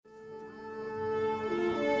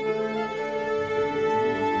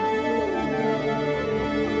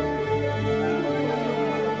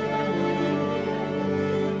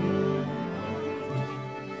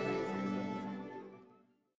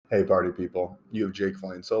Hey, party people. You have Jake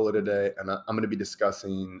flying solo today, and I'm going to be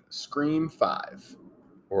discussing Scream 5,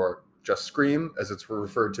 or just Scream as it's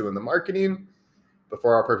referred to in the marketing. But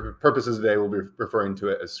for our purposes today, we'll be referring to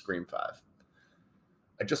it as Scream 5.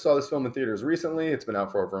 I just saw this film in theaters recently. It's been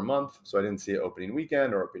out for over a month, so I didn't see it opening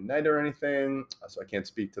weekend or opening night or anything, so I can't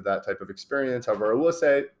speak to that type of experience. However, I will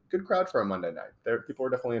say, good crowd for a Monday night. People were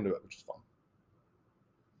definitely into it, which is fun.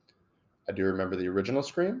 I do remember the original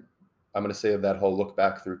Scream. I'm going to save that whole look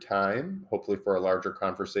back through time, hopefully for a larger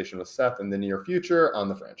conversation with Seth in the near future on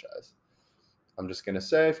the franchise. I'm just going to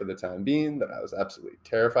say for the time being that I was absolutely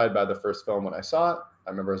terrified by the first film when I saw it. I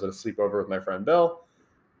remember I was at a sleepover with my friend Bill.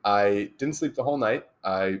 I didn't sleep the whole night.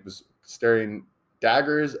 I was staring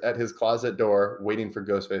daggers at his closet door, waiting for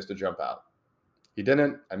Ghostface to jump out. He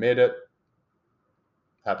didn't. I made it.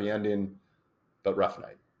 Happy ending, but rough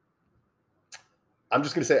night. I'm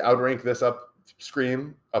just going to say I would rank this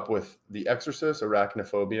Scream up with The Exorcist,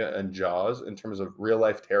 Arachnophobia, and Jaws in terms of real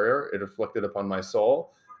life terror it inflicted upon my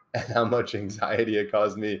soul and how much anxiety it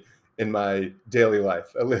caused me in my daily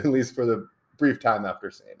life, at least for the brief time after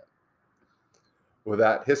seeing it. With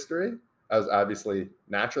that history, I was obviously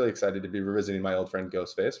naturally excited to be revisiting my old friend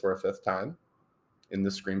Ghostface for a fifth time in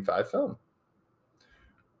the Scream 5 film.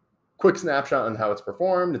 Quick snapshot on how it's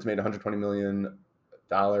performed. It's made $120 million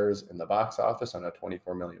in the box office on a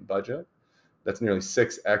 $24 million budget. That's nearly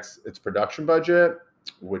 6x its production budget,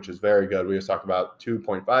 which is very good. We just talked about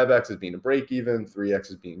 2.5x as being a break even,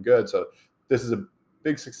 3x as being good. So this is a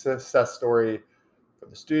big success story for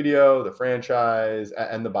the studio, the franchise,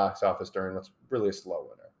 and the box office during what's really a slow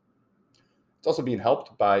winter. It's also being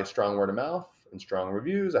helped by strong word of mouth and strong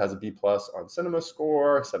reviews. It has a B+ on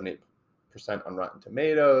CinemaScore, 78% on Rotten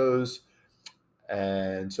Tomatoes.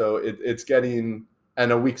 And so it's getting,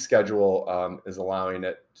 and a weak schedule is allowing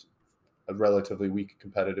it, a relatively weak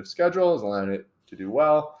competitive schedule is allowing it to do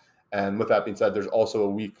well. And with that being said, there's also a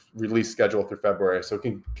weak release schedule through February, so it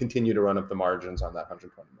can continue to run up the margins on that $120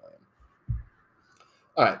 million.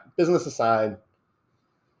 All right, business aside,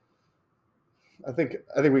 I think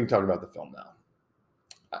we can talk about the film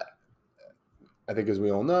now. I think, as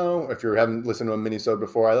we all know, if you haven't listened to a mini-sode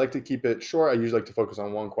before, I like to keep it short. I usually like to focus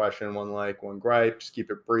on one question, one like, one gripe, just keep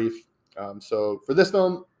it brief. So for this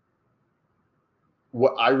film,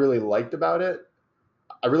 what I really liked about it,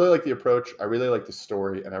 I really like the approach, I really like the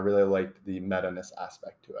story, and I really liked the meta-ness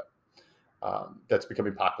aspect to it. That's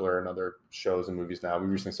becoming popular in other shows and movies now. We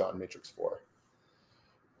recently saw it in Matrix 4.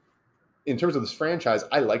 In terms of this franchise,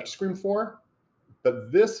 I liked Scream 4, but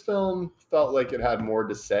this film felt like it had more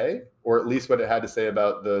to say, or at least what it had to say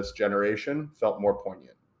about this generation felt more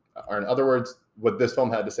poignant. Or in other words, what this film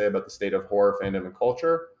had to say about the state of horror fandom and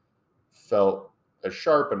culture felt as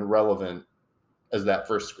sharp and relevant as that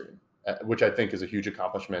first Scream, which I think is a huge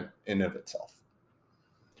accomplishment in and of itself.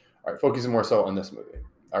 All right, focusing more so on this movie.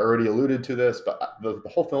 I already alluded to this, but the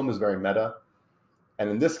whole film is very meta. And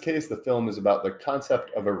in this case, the film is about the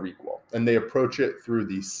concept of a requel. And they approach it through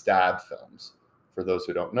the Stab films. For those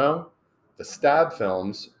who don't know, the Stab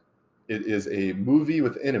films, it is a movie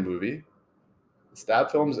within a movie. The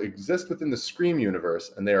Stab films exist within the Scream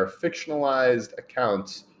universe, and they are fictionalized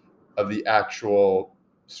accounts of the actual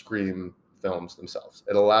Scream films themselves.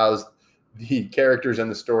 It allows the characters and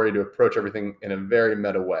the story to approach everything in a very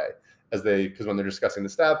meta way, because when they're discussing the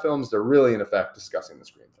Stab films, they're really in effect discussing the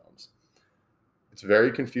Scream films. It's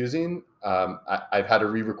very confusing. I've had to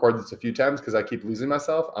re-record this a few times because I keep losing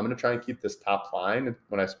myself. I'm going to try and keep this top line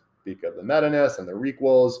when I speak of the meta-ness and the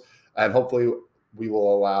requels, and hopefully we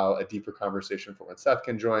will allow a deeper conversation for when Seth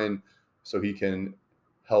can join, so he can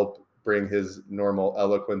help bring his normal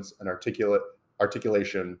eloquence and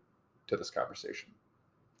articulation to this conversation.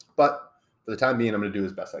 But for the time being, I'm going to do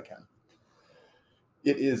as best I can.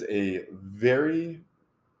 It is a very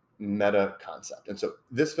meta concept. And so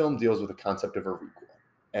this film deals with the concept of a requel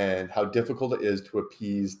and how difficult it is to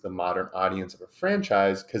appease the modern audience of a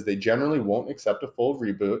franchise, because they generally won't accept a full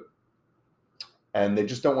reboot, and they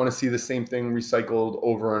just don't want to see the same thing recycled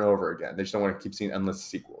over and over again. They just don't want to keep seeing endless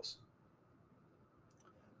sequels.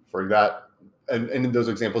 For that, and in those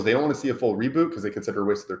examples, they don't want to see a full reboot because they consider it a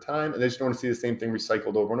waste of their time, and they just don't want to see the same thing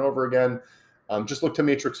recycled over and over again. Just look to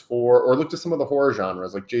Matrix 4, or look to some of the horror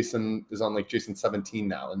genres, like Jason is on like Jason 17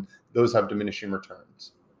 now, and those have diminishing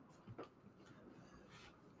returns.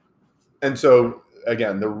 And so,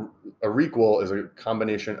 again, a requel is a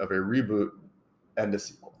combination of a reboot and a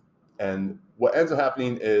sequel. And what ends up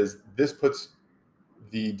happening is this puts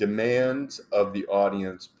the demands of the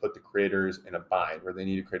audience, put the creators in a bind where they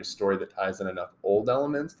need to create a story that ties in enough old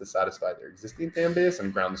elements to satisfy their existing fan base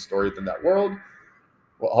and ground the story within that world,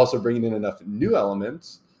 while also bringing in enough new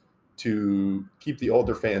elements to keep the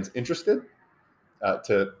older fans interested,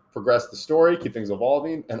 to progress the story, keep things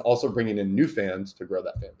evolving, and also bringing in new fans to grow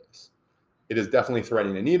that fan base. It is definitely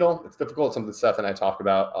threading a needle. It's difficult. It's something Seth and I talk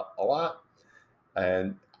about a lot.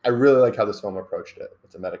 And I really like how this film approached it.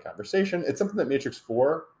 It's a meta conversation. It's something that Matrix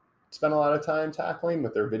 4 spent a lot of time tackling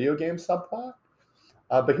with their video game subplot.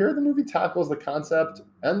 But here the movie tackles the concept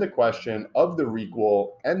and the question of the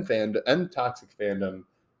requel and toxic fandom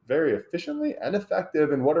very efficiently and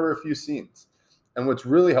effective in what are a few scenes. And what's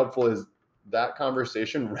really helpful is that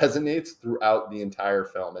conversation resonates throughout the entire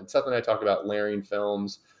film. And Seth and I talk about layering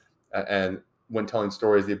films, and when telling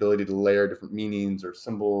stories, the ability to layer different meanings or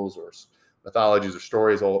symbols or mythologies or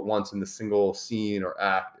stories all at once in the single scene or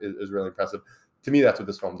act is really impressive. To me, that's what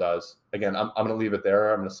this film does. Again, I'm going to leave it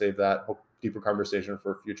there. I'm going to save that deeper conversation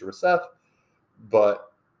for a future with Seth.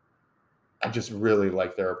 But I just really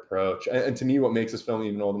like their approach. And to me, what makes this film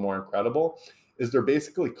even all the more incredible is they're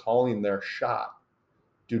basically calling their shot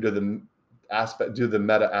due to the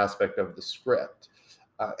meta aspect of the script.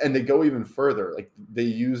 And they go even further. Like, they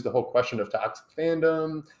use the whole question of toxic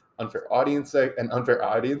fandom, unfair audience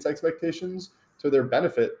expectations to their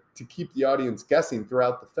benefit to keep the audience guessing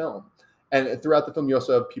throughout the film. And throughout the film, you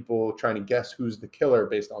also have people trying to guess who's the killer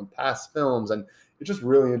based on past films. And it's just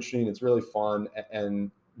really interesting. It's really fun.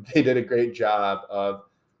 And they did a great job of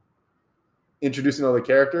introducing all the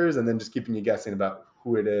characters and then just keeping you guessing about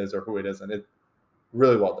who it is or who it isn't. It's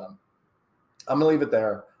really well done. I'm going to leave it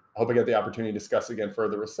there. I hope I get the opportunity to discuss again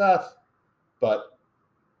further with Seth, but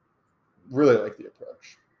really like the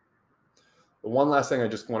approach. The one last thing I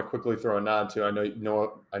just want to quickly throw a nod to, I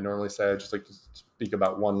know I normally say I just like to speak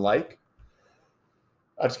about one like.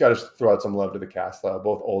 I just got to throw out some love to the cast,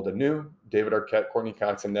 both old and new. David Arquette, Courtney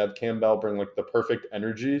Cox, and Neve Campbell bring like the perfect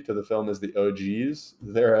energy to the film as the OGs.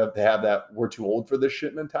 They have that we're too old for this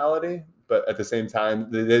shit mentality, but at the same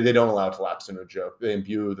time, they don't allow it to lapse into a joke. They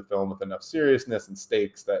imbue the film with enough seriousness and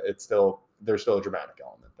stakes that there's still a dramatic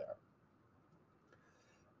element there.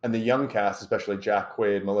 And the young cast, especially Jack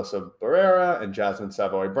Quaid, Melissa Barrera, and Jasmine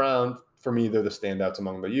Savoy Brown, for me, they're the standouts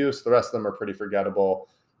among the youth. The rest of them are pretty forgettable.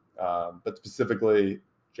 But specifically,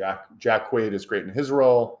 Jack Quaid is great in his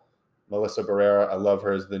role. Melissa Barrera, I love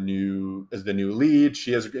her as the new lead.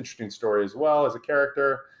 She has an interesting story as well as a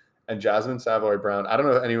character. And Jasmine Savoy Brown, I don't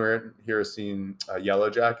know if anyone here has seen Yellow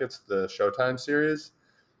Jackets, the Showtime series.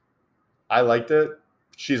 I liked it.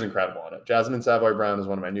 She's incredible in it. Jasmine Savoy Brown is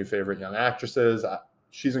one of my new favorite young actresses.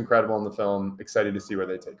 She's incredible in the film. Excited to see where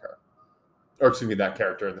they take her. Or excuse me, that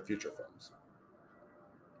character in the future films.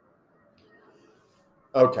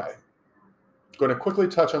 Okay. Going to quickly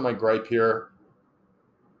touch on my gripe here.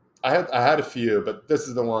 I had a few, but this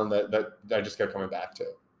is the one that I just kept coming back to.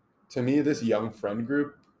 To me, this young friend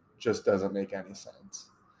group just doesn't make any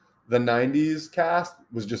sense. The 90s cast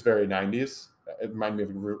was just very 90s. It reminded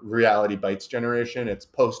me of Reality Bites generation. It's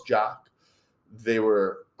post-jock. They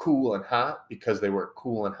were cool and hot because they were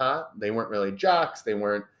cool and hot. They weren't really jocks. They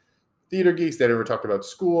weren't theater geeks. They never talked about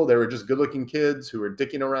school. They were just good-looking kids who were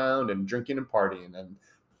dicking around and drinking and partying. And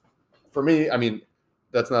for me, I mean,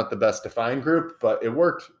 that's not the best defined group, but it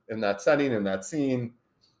worked in that setting, in that scene.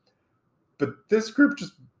 But this group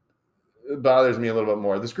just bothers me a little bit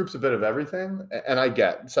more. This group's a bit of everything. And I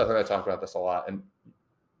get, Seth and I talk about this a lot, and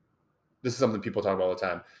this is something people talk about all the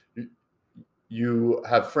time. You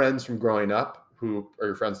have friends from growing up who are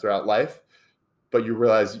your friends throughout life, but you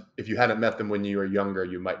realize if you hadn't met them when you were younger,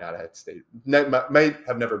 you might not have might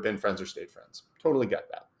have never been friends or stayed friends. Totally get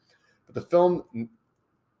that. But the film,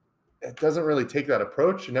 it doesn't really take that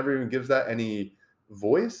approach. It never even gives that any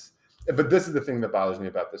voice. But this is the thing that bothers me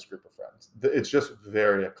about this group of friends. It's just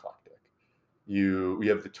very eclectic. You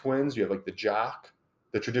have the twins, you have like the jock,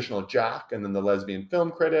 the traditional jock, and then the lesbian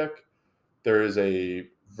film critic. There is a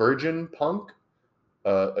virgin punk,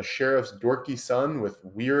 a sheriff's dorky son with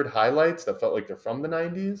weird highlights that felt like they're from the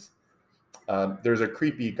 90s. There's a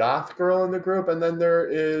creepy goth girl in the group, and then there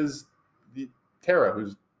is Tara,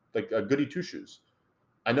 who's like a goody two-shoes.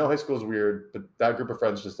 I know high school is weird, but that group of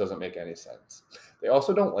friends just doesn't make any sense. They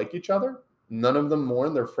also don't like each other. None of them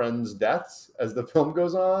mourn their friends' deaths as the film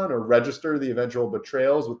goes on or register the eventual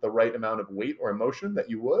betrayals with the right amount of weight or emotion that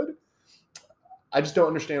you would. I just don't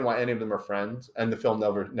understand why any of them are friends, and the film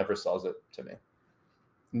never sells it to me.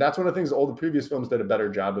 And that's one of the things all the previous films did a better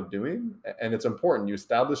job of doing, and it's important. You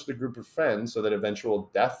establish the group of friends so that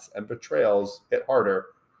eventual deaths and betrayals hit harder.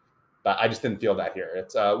 But I just didn't feel that here.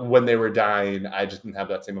 It's when they were dying, I just didn't have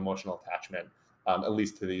that same emotional attachment, at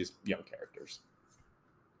least to these young characters.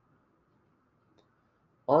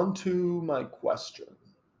 On to my question.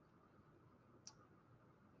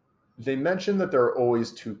 They mentioned that there are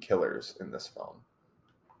always two killers in this film.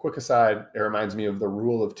 quick aside, it reminds me of the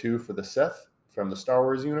rule of two for the Sith from the Star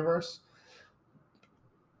Wars universe.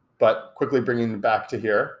 But quickly bringing it back to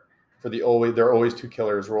here, for there are always two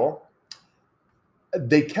killers rule.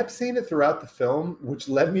 They kept saying it throughout the film, which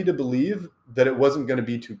led me to believe that it wasn't going to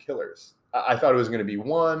be two killers. I thought it was going to be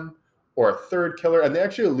one or a third killer. And they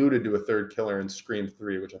actually alluded to a third killer in Scream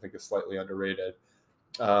 3, which I think is slightly underrated.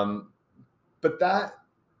 But that,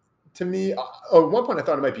 to me, at one point I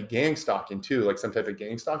thought it might be gang stalking too, like some type of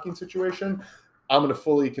gang stalking situation. I'm going to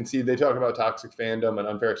fully concede. They talk about toxic fandom and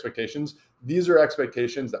unfair expectations. These are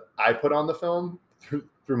expectations that I put on the film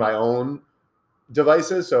through my own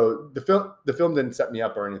devices. So the film didn't set me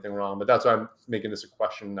up or anything wrong, but that's why I'm making this a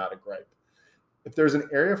question, not a gripe. If there's an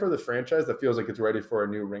area for the franchise that feels like it's ready for a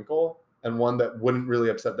new wrinkle and one that wouldn't really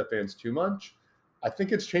upset the fans too much, I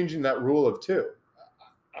think it's changing that rule of two.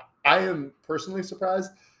 I am personally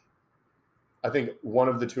surprised. I think one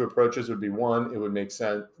of the two approaches would be one, it would make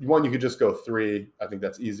sense. One, you could just go three. I think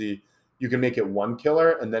that's easy. You can make it one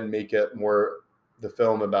killer and then make it more the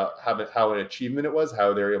film about how an achievement it was,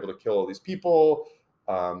 how they were able to kill all these people,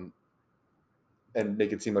 and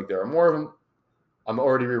make it seem like there are more of them. I'm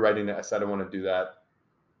already rewriting it. I said I want to do that.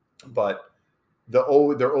 But there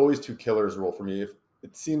are always two killers rule for me. If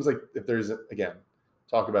it seems like if there's, again,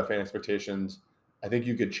 talk about fan expectations, I think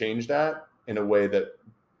you could change that in a way that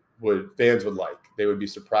fans would like. They would be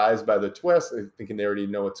surprised by the twist, thinking they already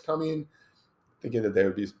know it's coming, thinking that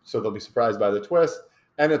they'll be surprised by the twist.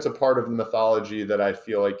 And it's a part of the mythology that I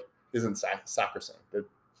feel like isn't sacrosanct. I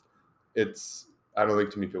don't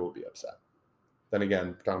think too many people will be upset. Then again,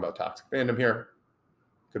 we're talking about toxic fandom here.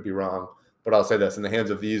 Could be wrong. But I'll say this, in the hands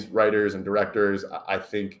of these writers and directors, I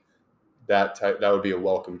think that would be a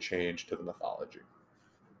welcome change to the mythology.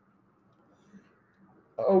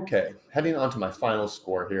 Okay, heading on to my final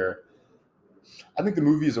score here. I think the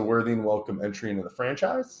movie is a worthy and welcome entry into the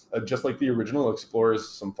franchise. Just like the original, it explores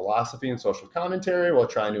some philosophy and social commentary while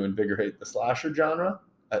trying to invigorate the slasher genre.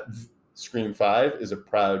 Scream 5 is a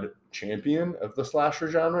proud champion of the slasher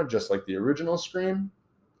genre, just like the original Scream.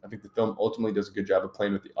 I think the film ultimately does a good job of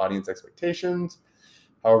playing with the audience expectations.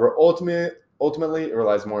 However, ultimately, it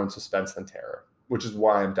relies more on suspense than terror, which is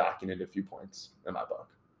why I'm docking it a few points in my book.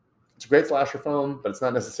 It's a great slasher film, but it's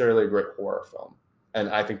not necessarily a great horror film. And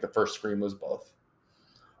I think the first Scream was both.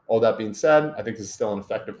 All that being said, I think this is still an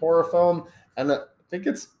effective horror film. And I think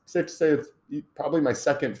it's safe to say it's probably my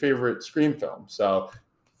second favorite Scream film. So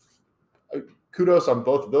kudos on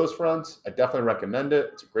both of those fronts. I definitely recommend it.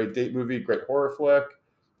 It's a great date movie, great horror flick.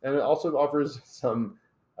 And it also offers some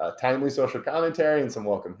timely social commentary and some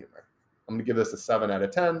welcome humor. I'm going to give this a 7 out of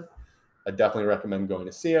 10. I definitely recommend going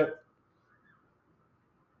to see it.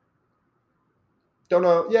 Don't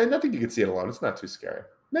know. Yeah, I think you could see it alone. It's not too scary.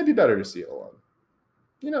 Maybe better to see it alone.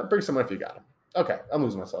 Bring someone if you got them. Okay, I'm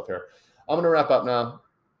losing myself here. I'm going to wrap up now.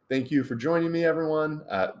 Thank you for joining me, everyone.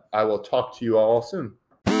 I will talk to you all soon.